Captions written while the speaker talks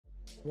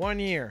1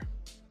 year.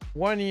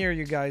 1 year,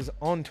 you guys,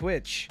 on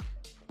Twitch.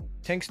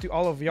 Thanks to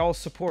all of y'all's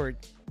support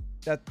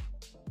that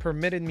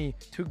permitted me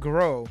to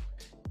grow.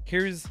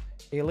 Here's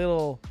a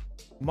little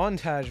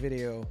montage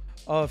video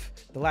of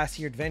the last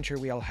year adventure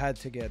we all had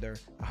together.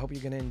 I hope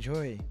you're gonna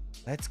enjoy.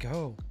 Let's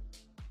go.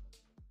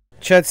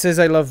 Chet says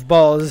I love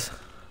balls.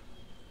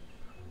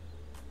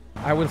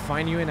 I will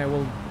find you and I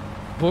will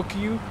book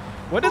you.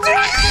 What is it?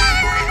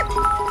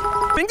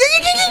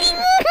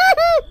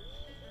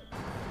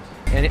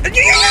 And it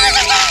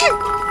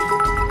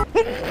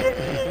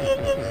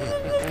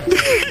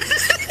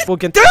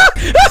fucking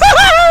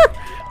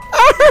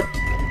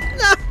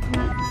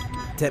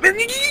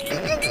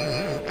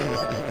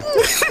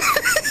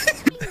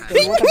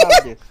What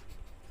about this?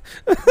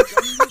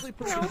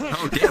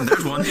 Oh damn,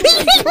 there's one. Oh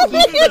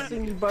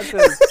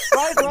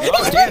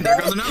damn, there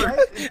goes another.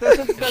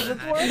 Does it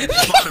work?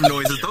 Bottom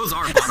noises, those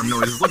are bottom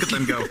noises. Look at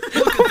them go.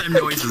 Look at them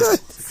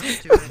noises.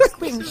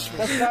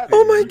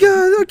 oh my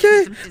god,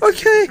 okay,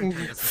 okay.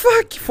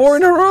 Fuck, 4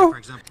 in a row.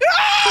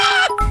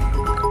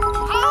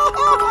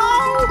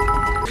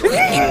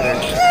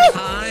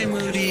 Hi,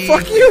 Moody.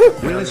 Fuck you.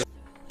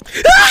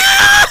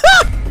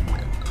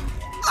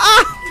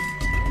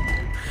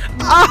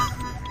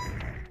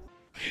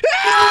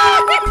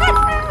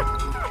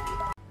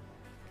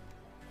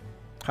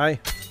 Hi.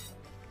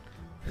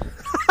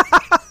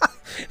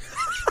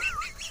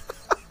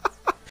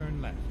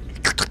 Turn left.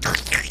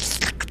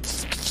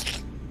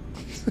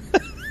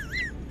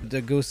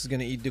 The ghost is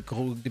gonna eat the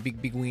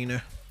big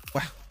wiener.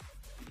 Wow.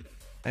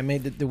 I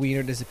made the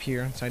wiener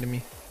disappear inside of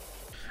me.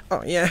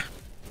 Oh yeah.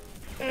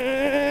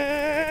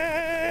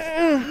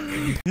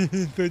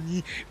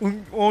 Funny.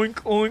 Oink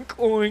oink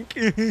oink.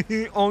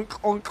 Onk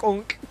onk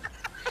onk.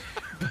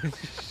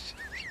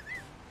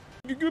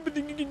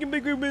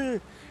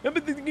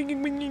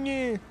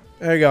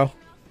 There you go.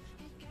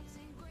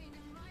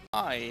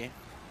 Hi.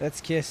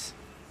 Let's kiss.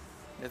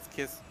 Let's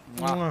kiss.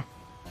 Mwah.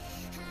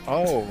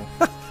 Oh.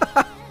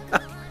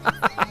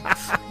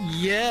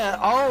 Yeah.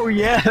 Oh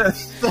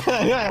yes.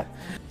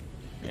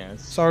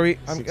 Yes. Sorry,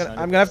 I'm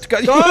gonna have to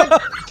cut you.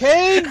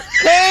 Kane!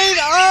 Kane!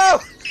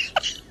 Oh!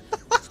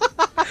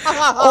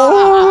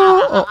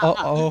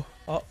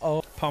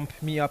 Oh. Pump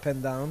me up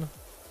and down.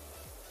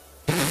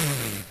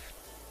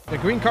 The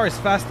green car is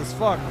fast as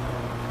fuck.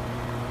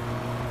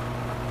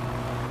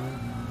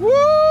 Woo!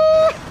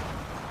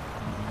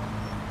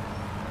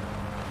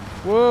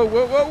 Whoa,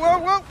 whoa, whoa, whoa,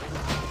 whoa!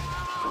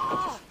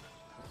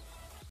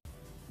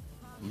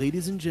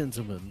 Ladies and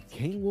gentlemen,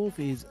 King Wolf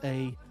is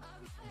a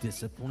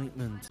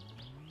disappointment.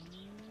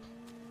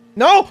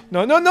 No!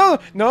 No, no, no!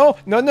 No!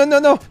 No, no, no,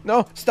 no!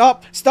 No!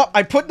 Stop! Stop!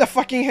 I put the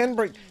fucking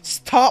handbrake!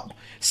 Stop!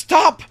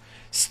 Stop!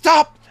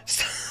 Stop!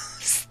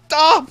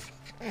 Stop!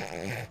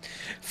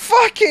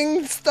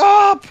 Fucking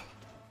stop!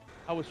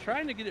 I was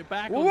trying to get it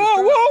back. Whoa,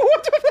 whoa!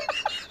 What the?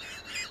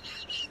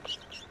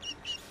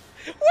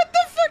 What the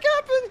fuck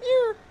happened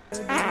here?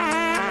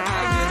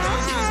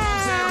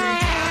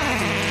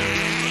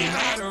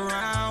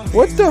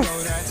 What the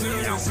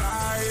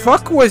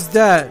fuck was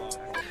that?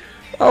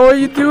 How are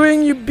you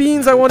doing, you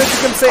beans? I wanted to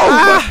come say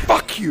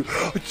Fuck you!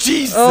 Oh,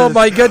 Jesus! Oh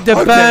my god, the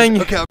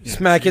bang! Okay.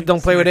 Smack it,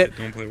 don't play with it.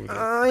 Don't play with it.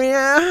 Oh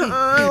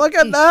yeah, look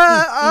at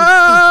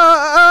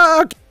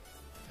that!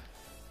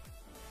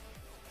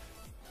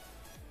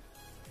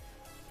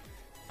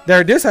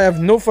 There, this I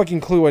have no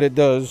fucking clue what it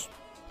does.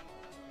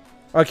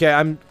 Okay,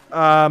 I'm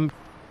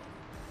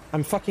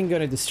fucking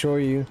gonna destroy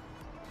you.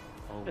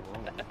 Oh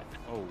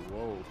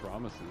whoa!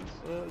 Promises.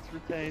 Let's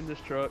retain this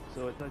truck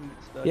so it doesn't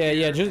get stuck. Yeah,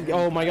 here. just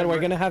oh my god, we're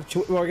gonna have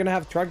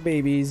truck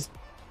babies.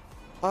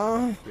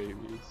 Babies.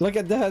 Look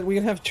at that, we're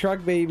gonna have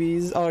truck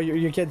babies. Oh,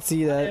 you can't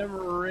see I that. am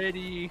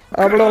ready.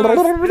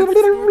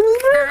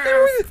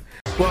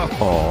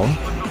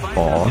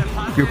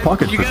 Your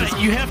pocket. You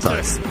have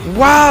to.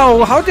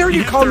 Wow, how dare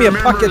you You call have me to a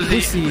remember pocket the-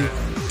 pussy?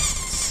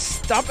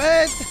 Stop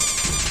it!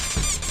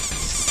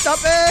 Stop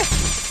it!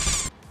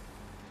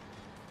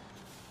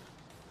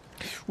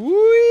 Woo!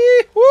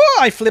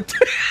 I flipped.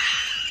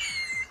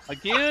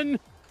 Again.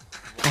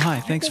 Oh, hi,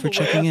 thanks for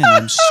checking in.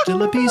 I'm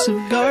still a piece of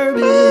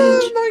garbage.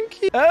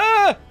 Monkey.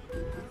 Ah!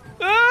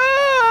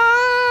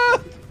 Ah!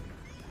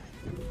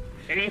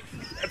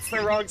 That's the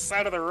wrong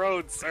side of the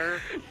road, sir.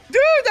 Dude,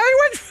 I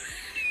went.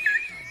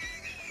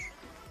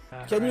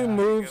 Can you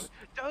move?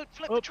 Don't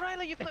flip the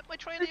trailer, you flip my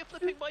trailer, you're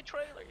flipping my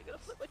trailer, you're gonna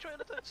flip my trailer,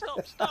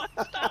 stop, stop,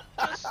 stop,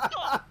 just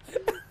stop!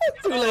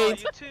 Too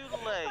late. You're too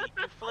late,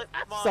 you flipped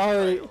my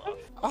Sorry. trailer.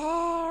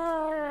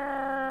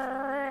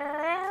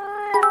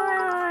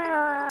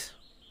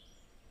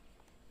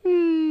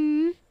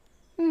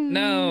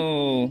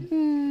 No.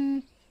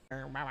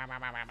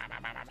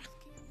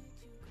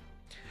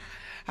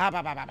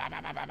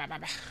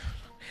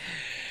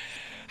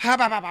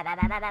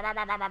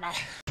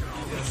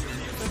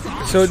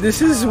 So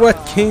this is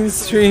what King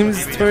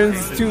Streams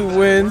turns to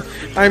when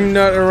I'm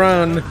not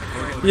around.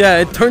 Yeah,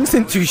 it turns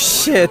into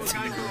shit.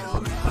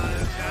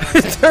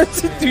 It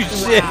turns into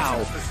shit.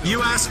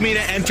 You asked me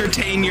to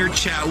entertain your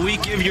chat. We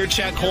give your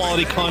chat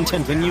quality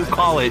content and you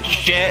call it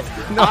shit.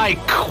 I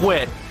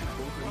quit.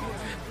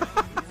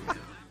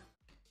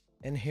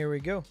 And here we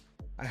go.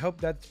 I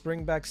hope that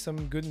bring back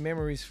some good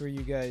memories for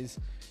you guys.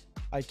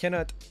 I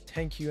cannot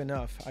thank you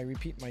enough. I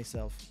repeat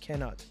myself,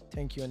 cannot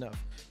thank you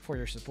enough for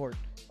your support.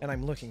 And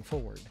I'm looking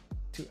forward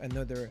to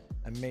another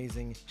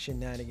amazing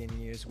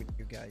shenanigan years with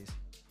you guys.